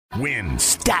Win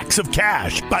stacks of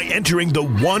cash by entering the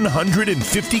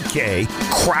 150K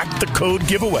Crack the Code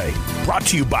giveaway. Brought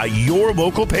to you by your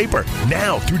local paper.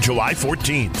 Now through July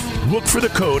 14th. Look for the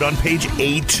code on page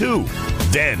A2.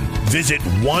 Then visit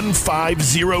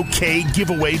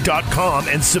 150kgiveaway.com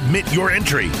and submit your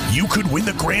entry. You could win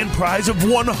the grand prize of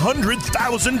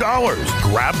 $100,000.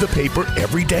 Grab the paper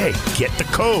every day. Get the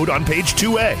code on page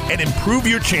 2A and improve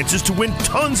your chances to win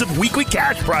tons of weekly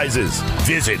cash prizes.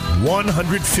 Visit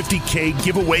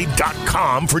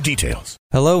 150kgiveaway.com for details.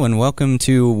 Hello and welcome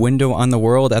to Window on the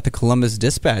World at the Columbus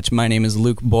Dispatch. My name is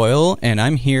Luke Boyle and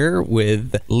I'm here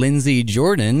with Lindsay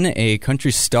Jordan, a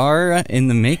country star in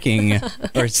the making,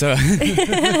 or so,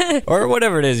 or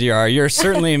whatever it is you are. You're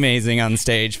certainly amazing on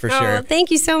stage for sure. Oh,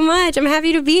 thank you so much. I'm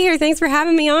happy to be here. Thanks for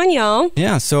having me on, y'all.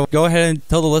 Yeah, so go ahead and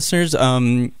tell the listeners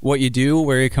what you do,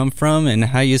 where you come from, and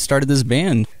how you started this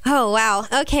band. Oh, wow.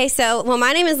 Okay, so,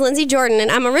 my name is Lindsay Jordan,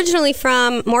 and I'm originally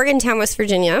from Morgantown, West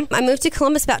Virginia. I moved to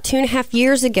Columbus about 2.5 years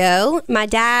ago. My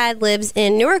dad lives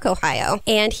in Newark, Ohio,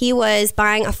 and he was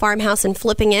buying a farmhouse and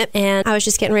flipping it, and I was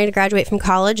just getting ready to graduate from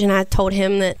college, and I told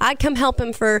him that I'd come help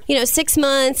him for, 6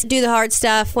 months, do the hard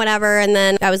stuff, whatever, and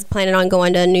then I was planning on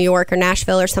going to New York or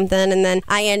Nashville or something, and then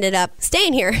I ended up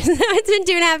staying here. It's been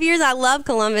 2.5 years. I love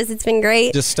Columbus. It's been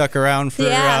great. Just stuck around for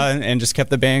and just kept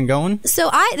the band going?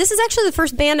 So this is actually the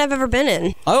first band I've ever been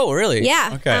in. Oh, really?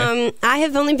 Yeah. Okay. I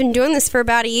have only been doing this for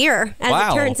about a year,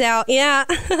 as it turns out. Yeah.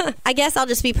 I guess I'll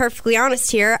just be perfectly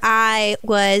honest here. I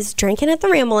was drinking at the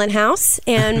Ramblin' House,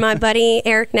 and my buddy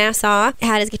Eric Nassau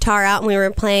had his guitar out, and we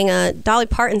were playing a Dolly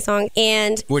Parton song.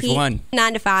 And which one?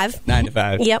 9 to 5. 9 to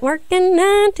 5. Yep, working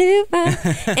 9 to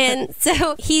 5. And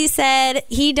so he said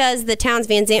he does the Townes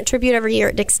Van Zandt tribute every year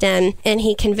at Dick's Den, and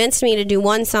he convinced me to do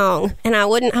one song, and I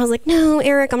wouldn't. I was like, no,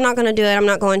 Eric, I'm not going to do it. I'm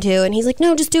not going to. And he's like,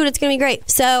 no, just do it. It's going to be great.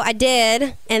 So I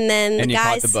did, and then the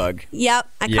guys... caught the bug. Yep,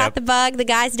 I caught the bug. The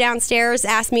guys downstairs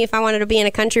asked me if I wanted to be in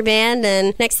a country band,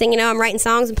 and next thing you know, I'm writing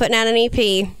songs and putting out an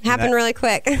EP. Happened really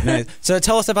quick. Nice. So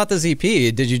tell us about this EP.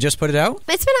 Did you just put it out?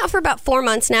 It's been out for about 4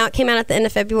 months now. It came out at the end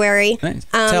of February. Nice.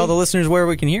 Tell the listeners where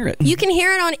we can hear it. You can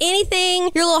hear it on anything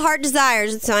your little heart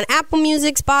desires. It's on Apple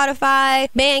Music, Spotify,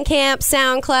 Bandcamp,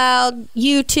 SoundCloud,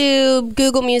 YouTube,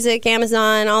 Google Music,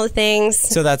 Amazon, all the things.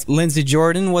 So that's Lindsay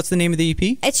Jordan. What's the name of the EP?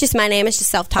 It's just my name. It's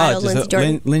just self-titled, Lindsay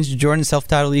Jordan. Lindsay Jordan,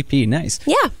 self-titled EP. Nice.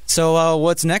 Yeah. So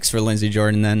what's next for Lindsay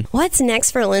Jordan then? What's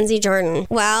next for Lindsay Jordan?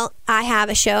 Well, I have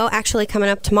a show actually coming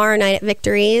up tomorrow night at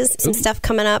Victory's. Some stuff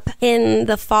coming up in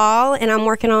the fall, and I'm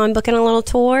working on booking a little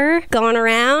tour, going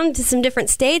around to some different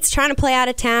states, trying to play out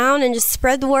of town and just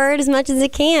spread the word as much as I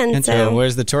can. And so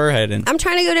where's the tour heading? I'm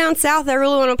trying to go down south. I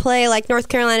really want to play like North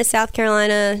Carolina, South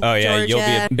Carolina, Oh, yeah, Georgia, you'll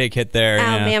be a big hit there.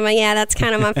 Alabama. Yeah, that's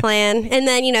kind of my plan. And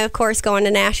then, of course, going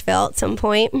to Nashville at some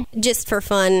point, just for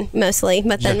fun mostly.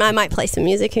 But then I might play some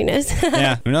music. Who knows?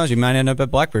 Yeah, who knows? You might end up at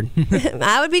Blackbird.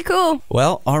 That would be cool.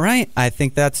 Well, all right. I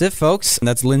think that's it, folks.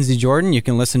 That's Lindsay Jordan. You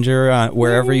can listen to her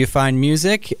wherever you find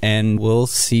music, and we'll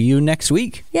see you next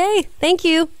week. Yay. Thank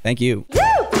you. Thank you. Woo!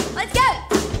 Let's go!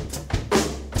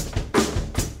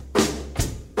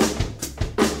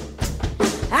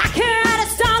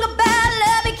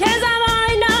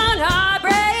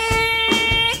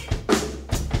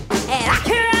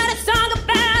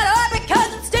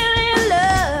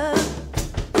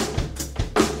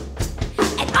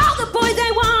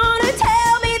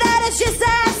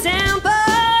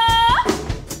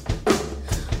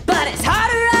 But it's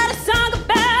hard to write a song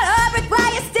about heartbreak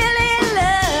while you're still in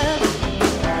love.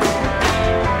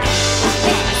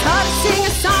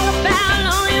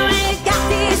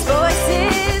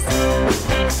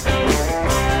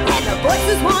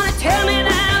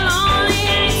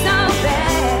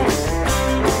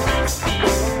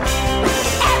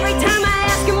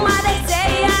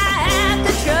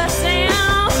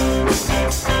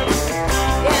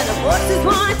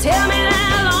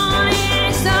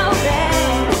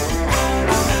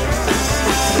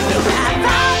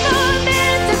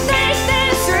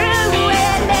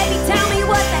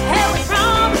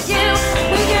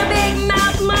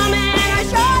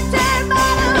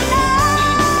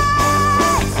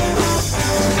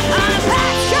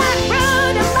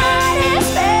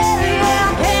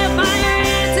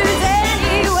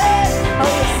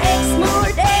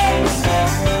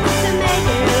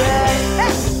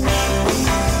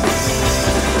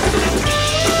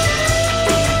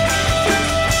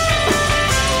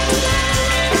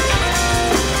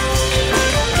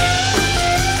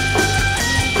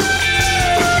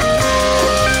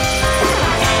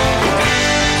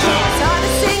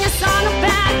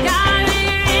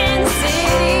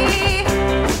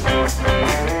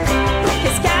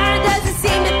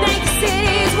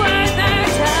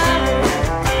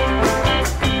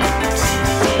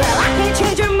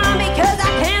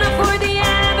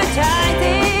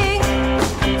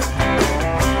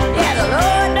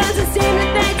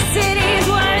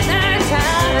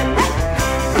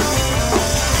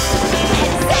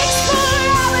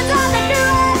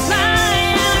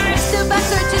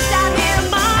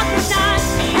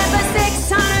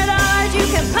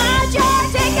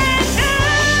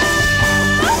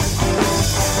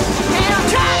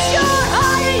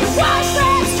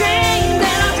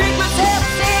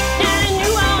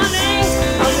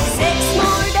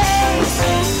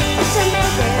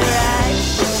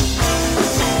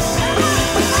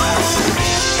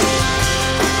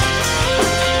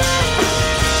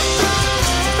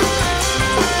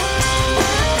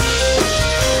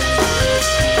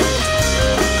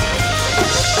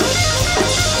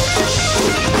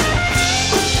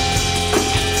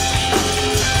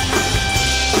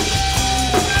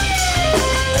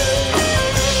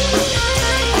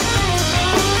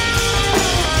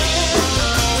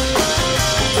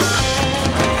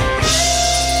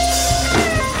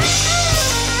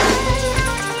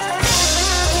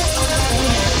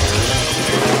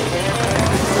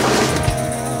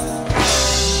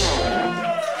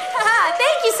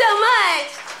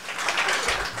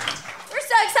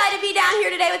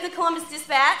 today with the Columbus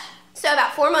Dispatch. So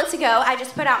about 4 months ago, I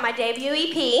just put out my debut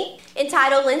EP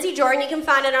entitled Lindsey Jordan. You can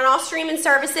find it on all streaming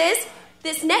services.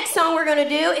 This next song we're going to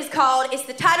do is called, it's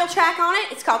the title track on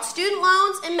it. It's called Student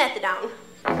Loans and Methadone.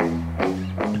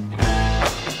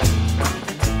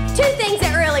 Two things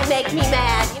that really make me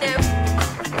mad, you know.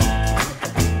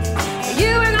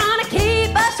 You are going to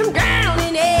keep us from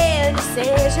drowning in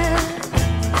indecision.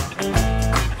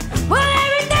 Well,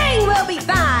 everything will be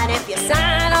fine if you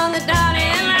sign on the dotted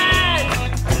line.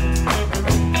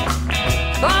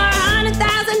 For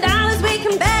 $100,000 we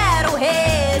can battle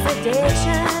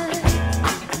hesitation.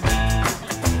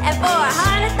 And for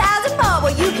 100,000 more,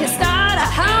 well, you can start a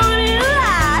whole new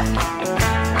life.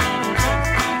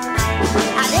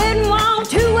 I didn't want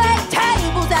to wait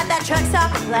tables at that truck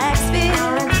stop in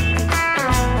Blacksville.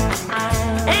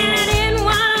 And I didn't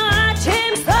want to watch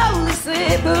him slowly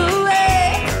slip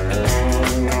away.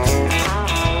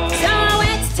 So I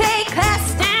went to take class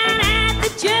down at the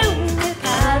junior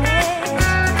college.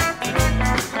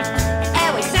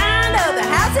 And we signed over the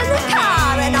house and the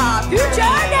car and our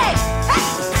future day.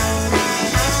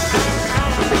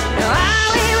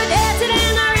 While we were dancing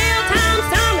in the real-time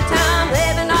summertime,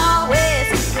 living all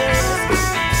west of Christmas.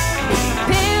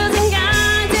 Pills and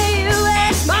guns, the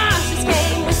U.S. Marshals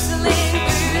came whistling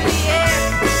through the air.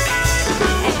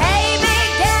 And hey, Big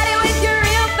Daddy, with your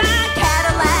real fine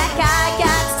Cadillac, I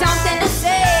got something to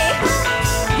say.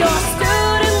 Your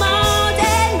student loans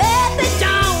and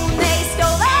methadone, they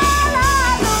stole all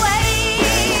away.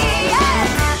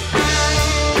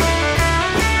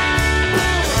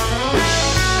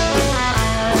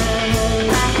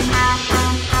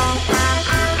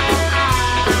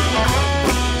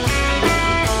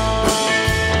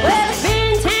 Well, it's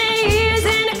been 10 years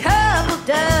and a couple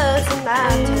dozen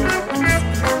lifetimes.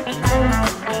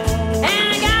 And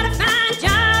I got a fine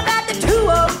job at the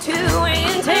 202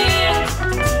 and 10.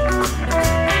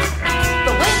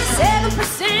 But with the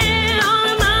 7% on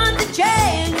the month of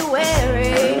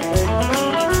January,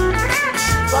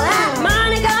 well, that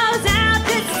money goes out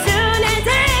just as soon as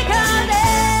it comes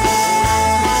in.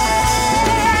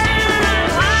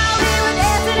 While we were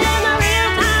dancing in the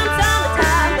real-time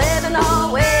summertime, living all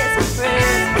west of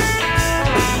Christmas.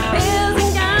 Pills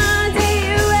and guns, the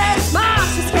U.S.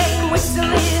 Marshals came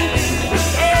whistling through the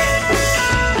air.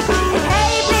 And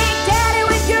hey, Big Daddy,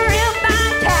 with your real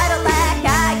fine Cadillac,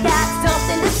 I got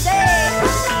something to say.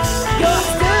 Your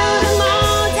student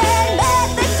loans and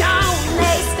methadone,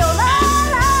 they stole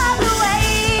all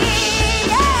away.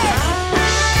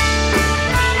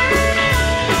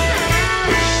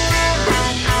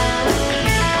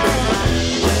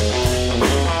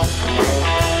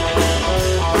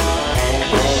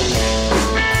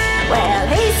 Well,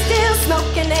 he's still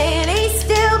smoking and he's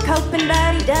still coping,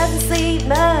 but he doesn't sleep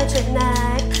much at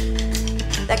night.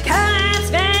 The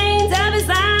collapsed veins of his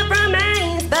life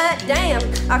remains, but damn,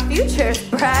 our future's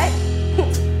bright.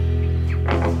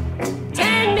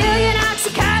 10 million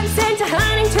Oxycontin sent to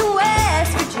Huntington,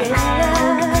 West Virginia.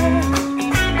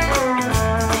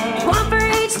 One for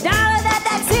each dollar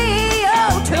that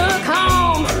CEO took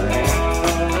home.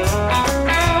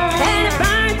 And it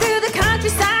burned through the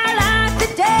countryside like the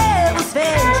devil's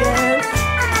vengeance.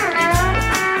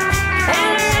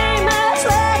 And there ain't much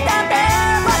left out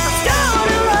there but the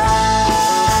stone road.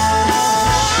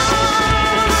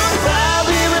 While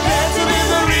we were dancing in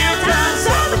the real-time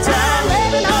summertime,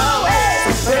 living all west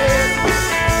of Christmas.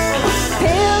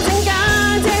 Pills and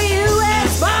guns, the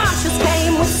U.S. Marshals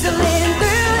came whistling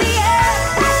through the air.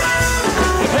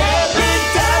 Hey, Big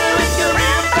Daddy, with your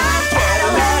real fine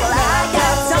Cadillac, I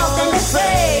got something to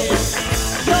say.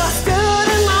 Your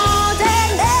student loans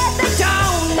and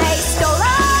methadone, they stole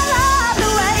all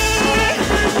away.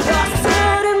 Your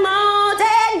student loans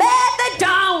and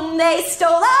methadone, they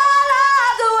stole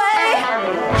all away.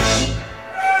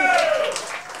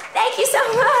 Thank you so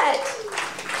much.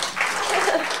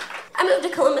 I moved to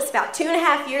Columbus about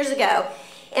 2.5 years ago,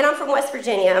 and I'm from West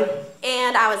Virginia.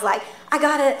 And I was like, I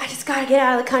just gotta get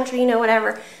out of the country, you know,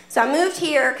 whatever. So I moved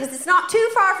here because it's not too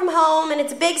far from home, and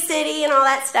it's a big city and all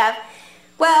that stuff.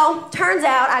 Well, turns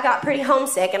out I got pretty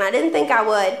homesick, and I didn't think I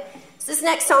would. So this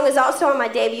next song is also on my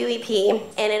debut EP,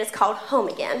 and it is called Home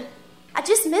Again. I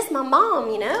just miss my mom,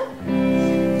 you know?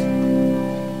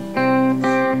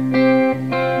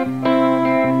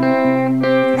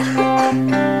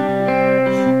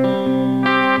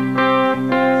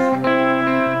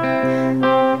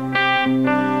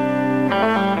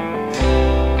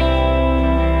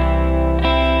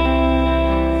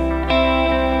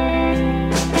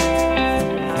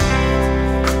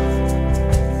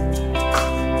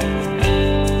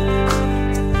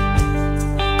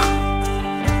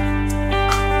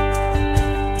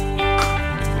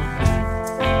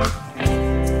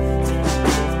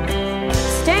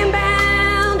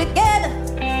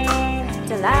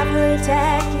 Delightfully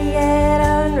tacky yet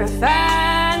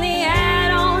unrefined, the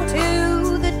add-on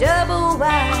to the double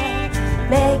wide,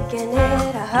 making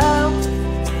it a hoe.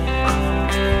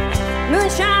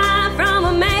 Moonshine from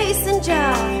a mason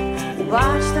jar,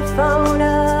 watch the phone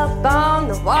up on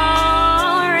the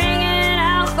wall, ringing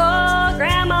out for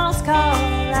grandma's call.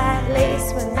 At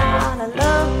least we're not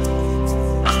alone.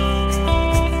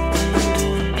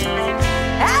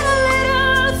 Add a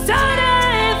little soda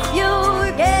if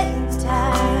you're getting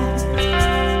tired.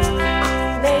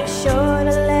 Make sure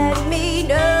to let me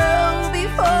know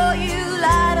before you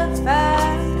light a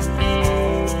fire.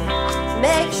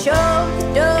 Make sure the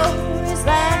door is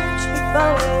latched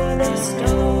before the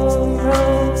storm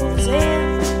rolls in.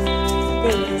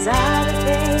 These are the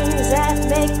things that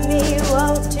make me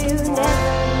want to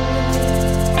never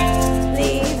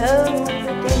leave home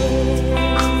again.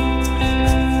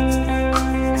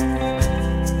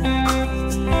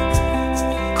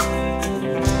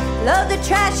 Load the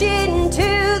trash into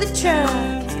the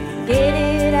truck, get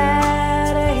it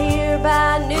out of here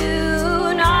by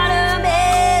noon. Autumn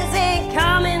isn't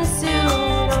coming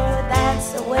soon, or that's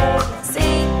the way it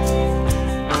seems.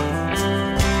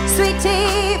 Sweet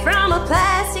tea from a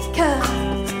plastic cup,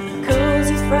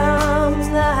 cozy from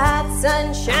the hot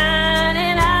sunshine,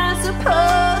 and I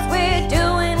suppose we're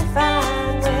doing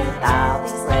fine with all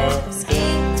these little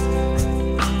schemes.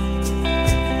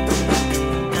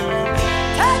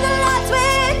 Turn the light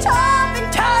switch off and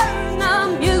turn the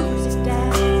music down.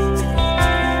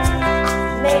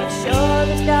 Make sure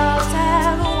the dogs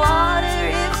have water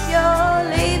if you're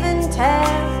leaving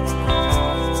town.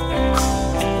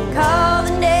 Call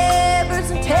the neighbors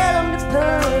and tell them to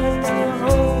put their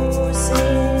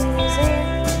horses in.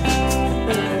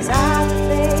 These are the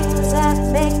things that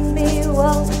make me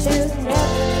want to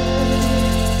never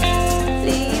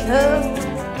leave home.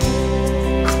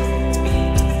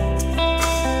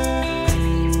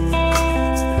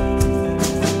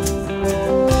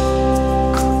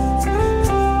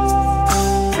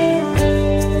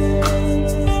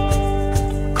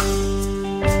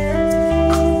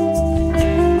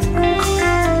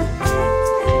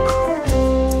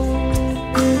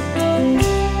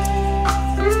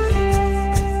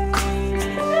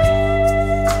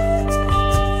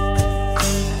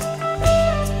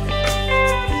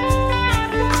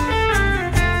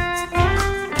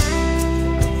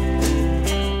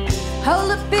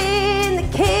 Hold up in the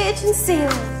kitchen ceiling,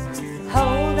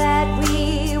 hold that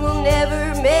we will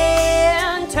never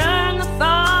mend. Turn the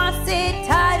faucet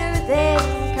tighter, then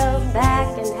come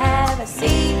back and have a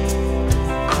seat.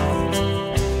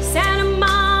 Sound of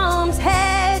mom's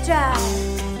hair dry,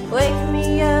 wake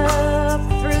me up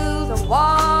through the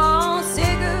wall.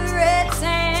 Cigarettes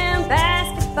and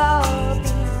basketball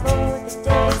before the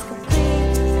day's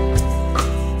complete.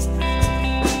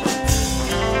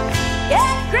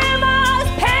 Get grandma's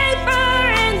paper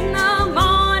in the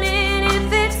morning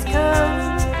if it's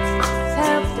cold.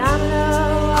 Help Domino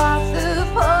off the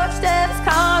porch steps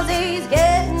 'cause he's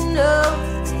getting old.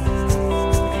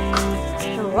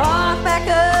 And walk back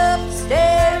up the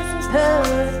stairs and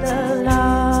put the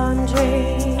laundry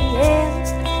in.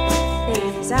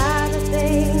 These are the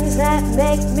things that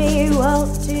make me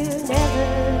want to never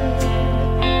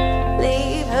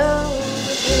leave home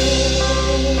again.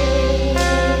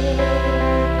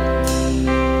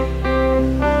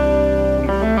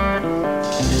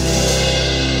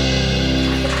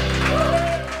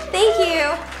 Thank you.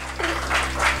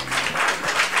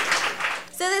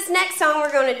 So this next song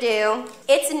we're going to do,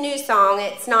 it's a new song.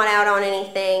 It's not out on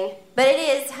anything. But it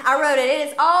is, I wrote it. It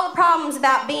is all the problems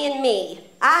about being me.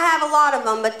 I have a lot of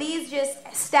them, but these just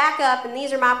stack up, and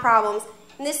these are my problems.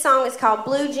 And this song is called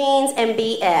Blue Jeans and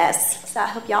BS. So I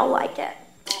hope y'all like it.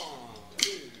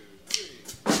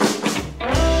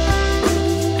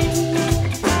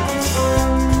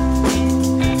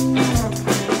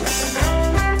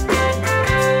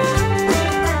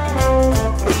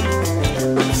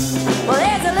 Well,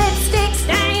 there's a lipstick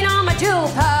stain on my jewel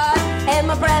pot, and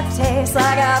my breath tastes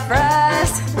like I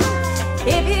fries.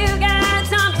 If you got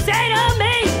something to say to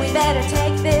me, we better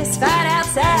take this fight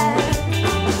outside.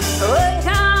 I wouldn't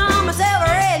call myself a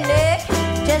redneck,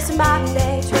 just a modern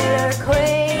day trailer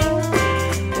queen,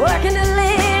 working to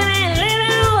live and live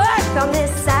and work on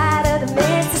this side of the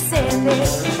Mississippi.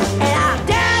 And I'm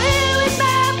down here with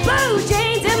my blue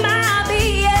jeans and my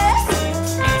BS,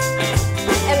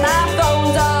 and my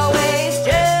phone's always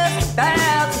just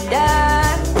about to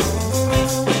die.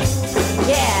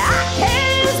 Yeah, I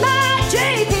can't use my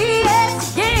JP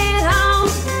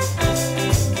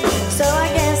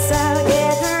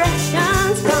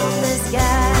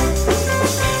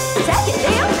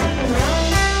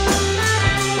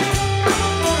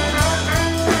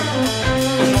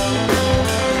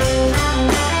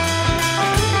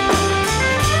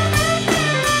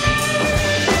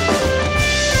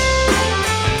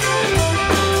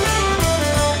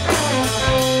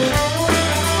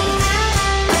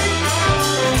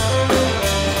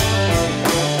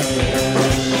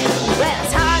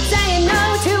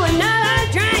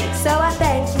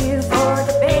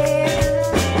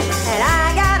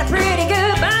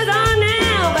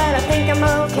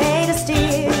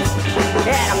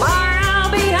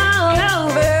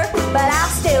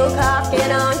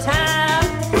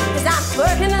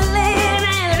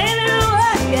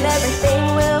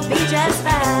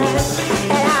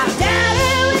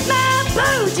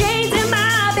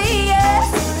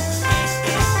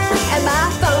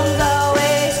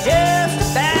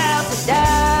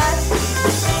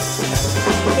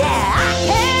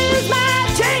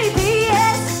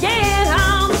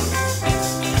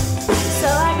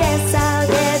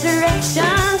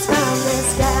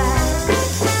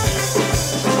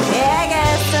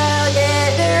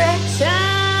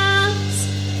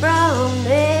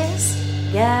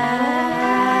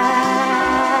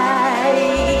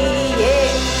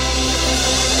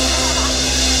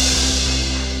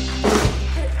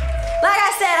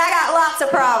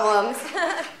problems.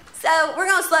 So we're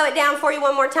going to slow it down for you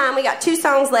one more time. We got 2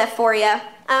 songs left for you.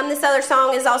 This other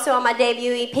song is also on my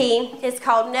debut EP. It's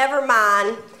called Never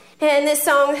Mind. And this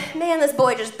song, man, this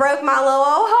boy just broke my little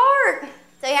old heart.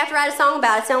 So you have to write a song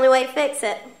about it. It's the only way to fix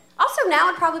it. Also, now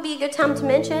would probably be a good time to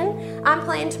mention, I'm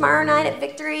playing tomorrow night at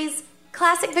Victory's,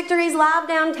 Classic Victory's Live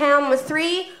downtown with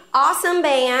 3 awesome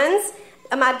bands.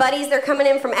 My buddies, they're coming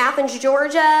in from Athens,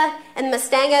 Georgia, and the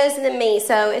Mustangos, and then me.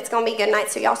 So it's going to be a good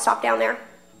night, so y'all stop down there.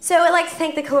 So I'd like to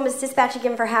thank the Columbus Dispatch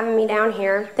again for having me down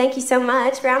here. Thank you so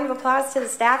much. Round of applause to the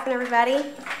staff and everybody.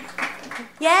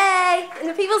 Yay! And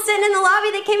the people sitting in the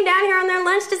lobby that came down here on their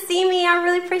lunch to see me, I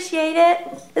really appreciate it.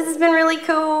 This has been really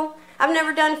cool. I've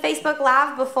never done Facebook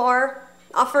Live before.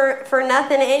 For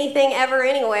nothing, anything, ever,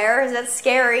 anywhere. That's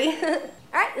scary. All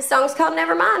right, the song's called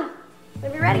Never Mind.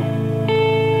 Let me be ready.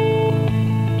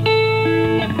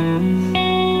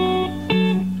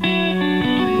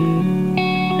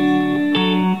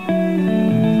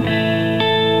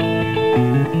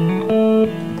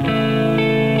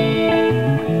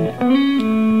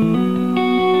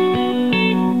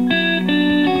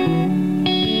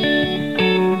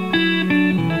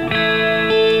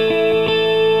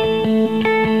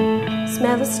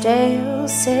 Stale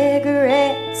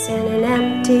cigarettes and an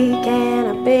empty can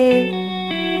of beer.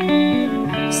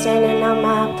 Standing on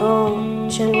my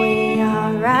porch and we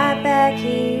are right back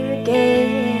here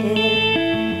again.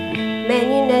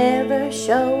 Man, you never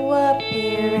show up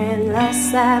here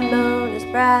unless that moon is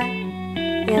bright.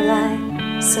 You're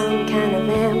like some kind of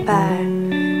vampire.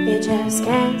 You just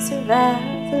can't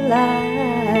survive the light.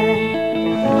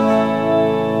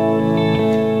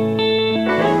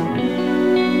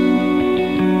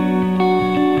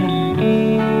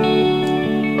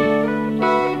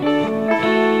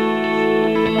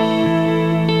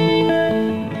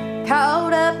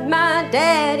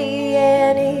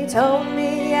 Told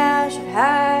me I should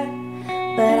hide,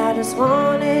 but I just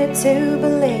wanted to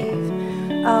believe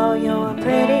all your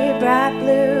pretty bright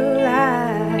blue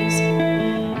lies.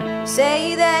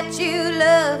 Say that you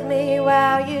love me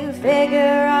while you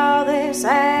figure all this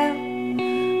out,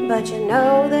 but you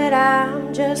know that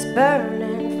I'm just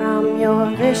burning from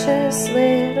your vicious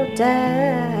little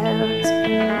doubts.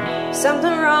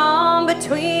 Something wrong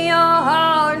between your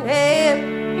heart and head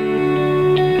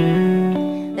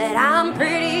that I'm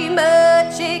pretty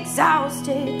much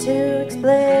exhausted to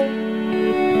explain.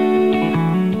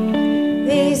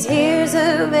 These years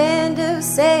of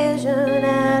indecision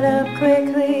add up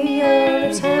quickly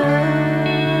over time.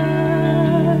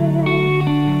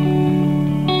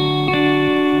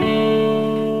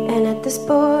 And at this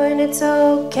point it's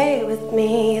okay with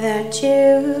me that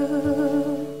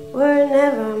you were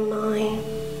never mine.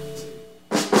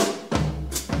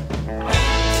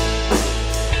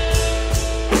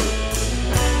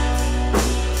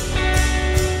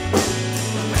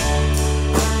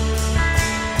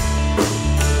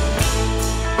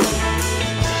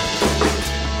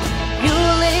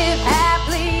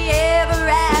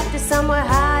 Somewhere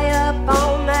high up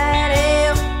on that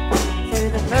hill, through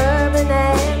the bourbon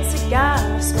and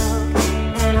cigar smoke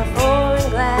and a foreign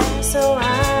glass of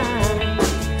wine.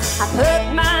 I put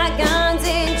my guns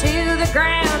into the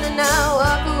ground and I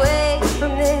walk away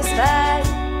from this fight.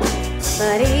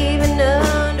 But even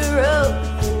under oath,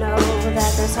 you know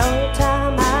that this whole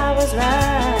time I was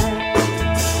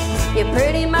right. You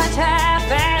pretty much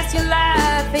half-ass your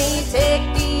life and you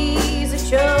take these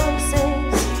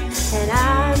choices, and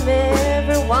I'm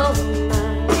every woman,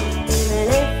 even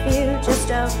if you just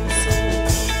don't see.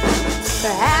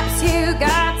 Perhaps you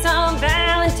got some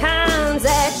Valentines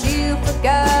that you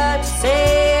forgot to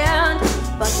send,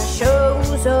 but the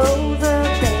show's over,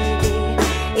 baby.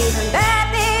 Even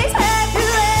bad things have to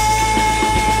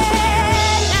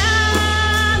end. Now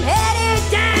I'm headed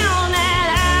down that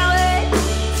highway.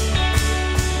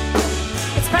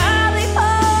 It's probably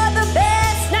for the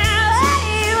best now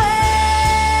anyway.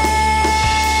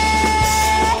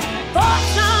 For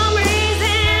some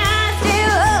reason I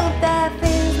still hope that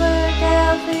things work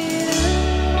out for you.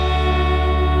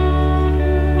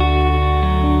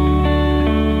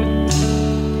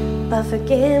 But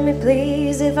forgive me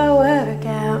please if I work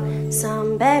out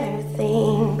some better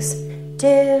things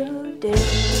to do.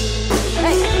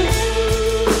 Hey.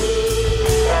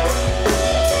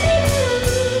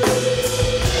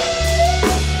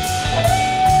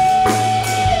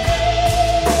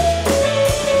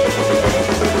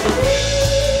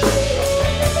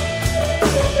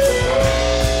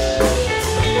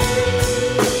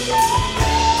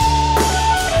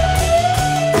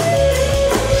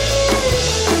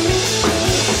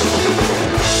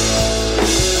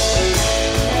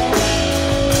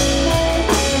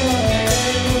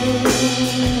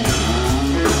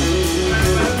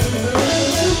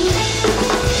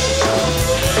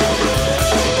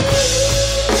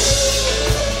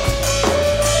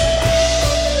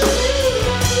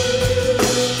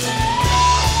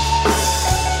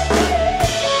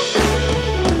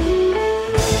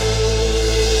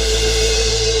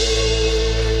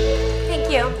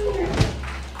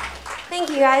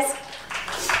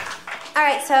 All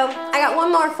right, so I got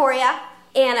one more for you.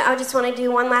 And I just want to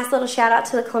do one last little shout out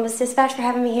to the Columbus Dispatch for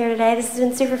having me here today. This has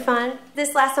been super fun.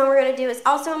 This last song we're going to do is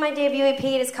also on my debut EP.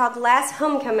 It is called The Last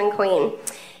Homecoming Queen.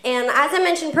 And as I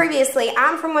mentioned previously,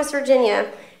 I'm from West Virginia.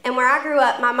 And where I grew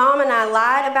up, my mom and I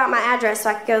lied about my address so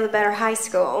I could go to the better high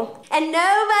school. And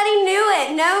nobody knew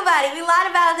it. Nobody. We lied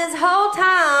about it this whole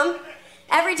time.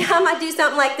 Every time I do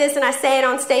something like this and I say it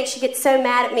on stage, she gets so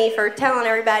mad at me for telling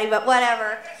everybody, but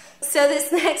whatever. So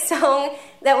this next song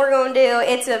that we're going to do,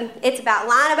 it's about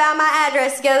lying about my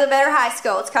address to go to the better high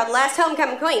school. It's called The Last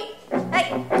Homecoming Queen.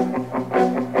 Hey!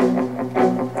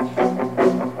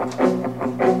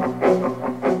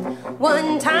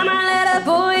 One time I let a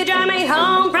boy drive me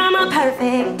home from a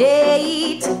perfect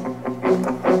date.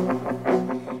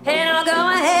 And I'll go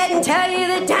ahead and tell you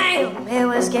that damn, it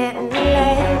was getting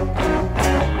late.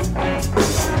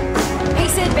 He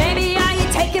said, baby, are you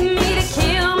taking me to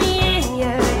kill me in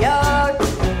your yard?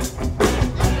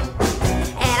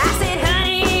 And I said,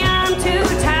 honey, I'm too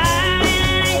tired and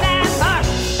it ain't that far.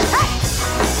 Hey!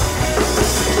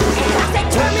 And I said,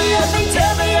 turn me up and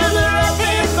tell me I'm the right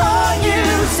thing for you.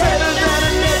 Settle down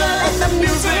and never let the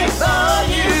music bore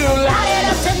you. Light it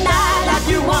up tonight like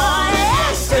you wanted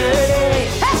yesterday.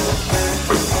 Hey!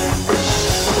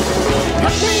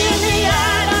 Look me in the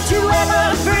eye, don't you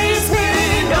ever freeze me.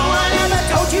 No one ever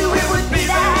told you it would be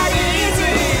that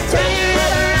easy. Turn your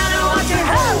head around and watch your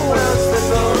whole world slip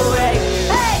away.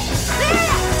 Hey!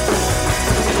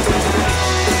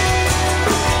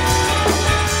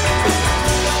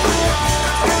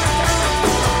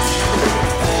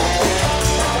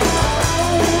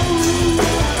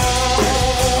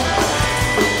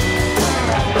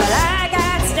 Well, I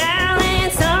got style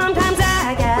and sometimes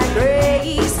I got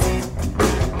grace.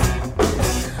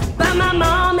 But my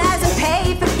mom hasn't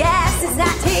paid for gas since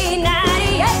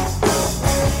 1998.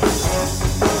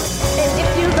 And if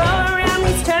you go around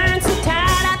these turns so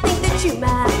tight, I think that you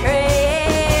might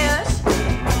crash.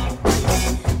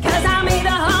 'Cause I'm either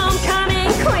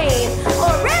homecoming queen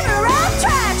or river road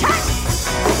trash. Hey!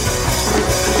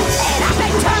 And I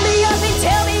say, turn me up and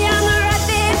tell me I'm the right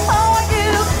fit for you.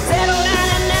 Settle down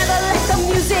and never let the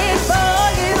music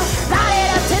bore you. Light it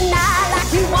up tonight like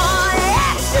you wanted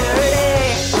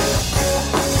yesterday.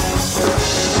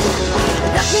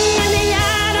 Look me in the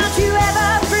eye, don't you ever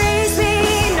freeze me.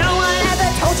 No one ever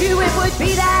told you it would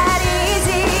be that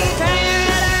easy. Turn your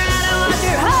head around and watch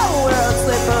your whole world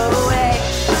slip away.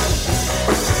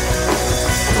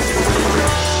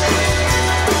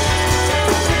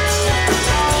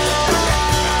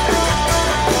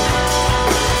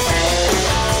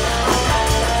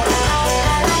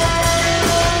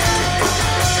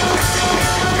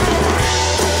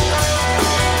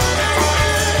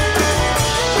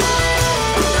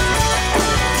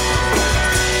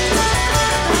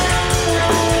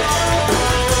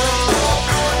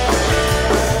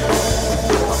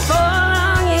 For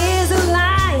long is a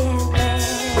lying led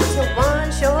to one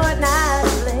short night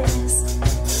of bliss.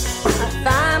 A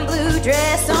fine blue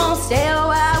dress on stale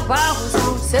white walls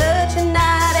on such a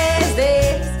night as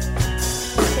this.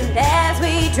 And as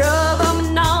we drove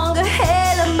along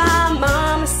ahead of my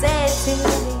mama said to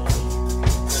me,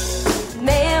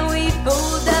 man, we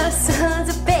fooled those sons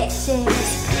of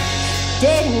bitches,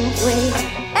 didn't we?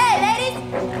 Hey, ladies!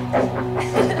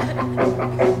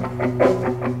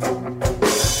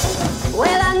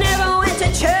 Well, I never went to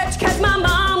church 'cause my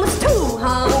mom was too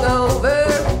hungover.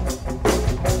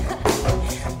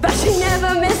 But she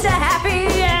never missed a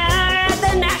happy hour at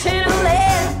the National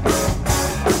Inn.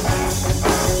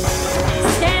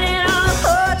 Standing on the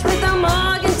porch with a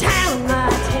Morgantown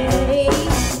martini.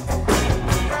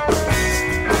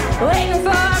 Waiting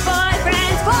for her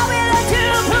boyfriend's four-wheeler to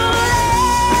pull in.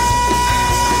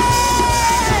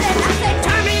 And I said,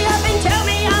 turn me up and tell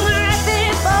me I'm the right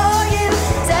fit for you.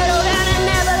 Settle down and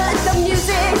never let the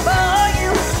music bore you.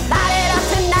 Light it up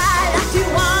tonight like you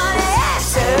wanted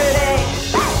yesterday.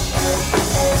 Hey!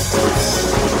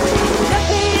 Look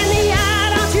me in the eye,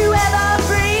 don't you ever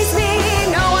freeze me.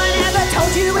 No one ever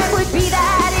told you it would be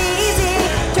that easy.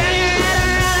 Turn your head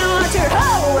around and watch your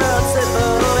whole world slip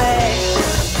away.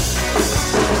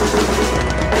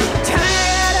 Turn your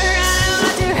head around and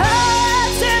watch your whole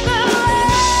world slip away.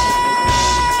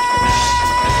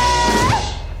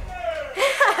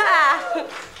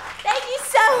 Thank you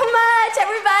so much,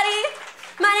 everybody.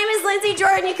 My name is Lindsay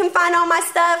Jordan. You can find all my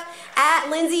stuff at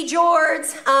Lindsay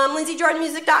Jords,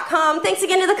 LindsayJordanmusic.com. Thanks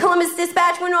again to the Columbus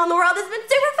Dispatch. Window on the World. It's been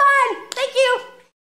super fun.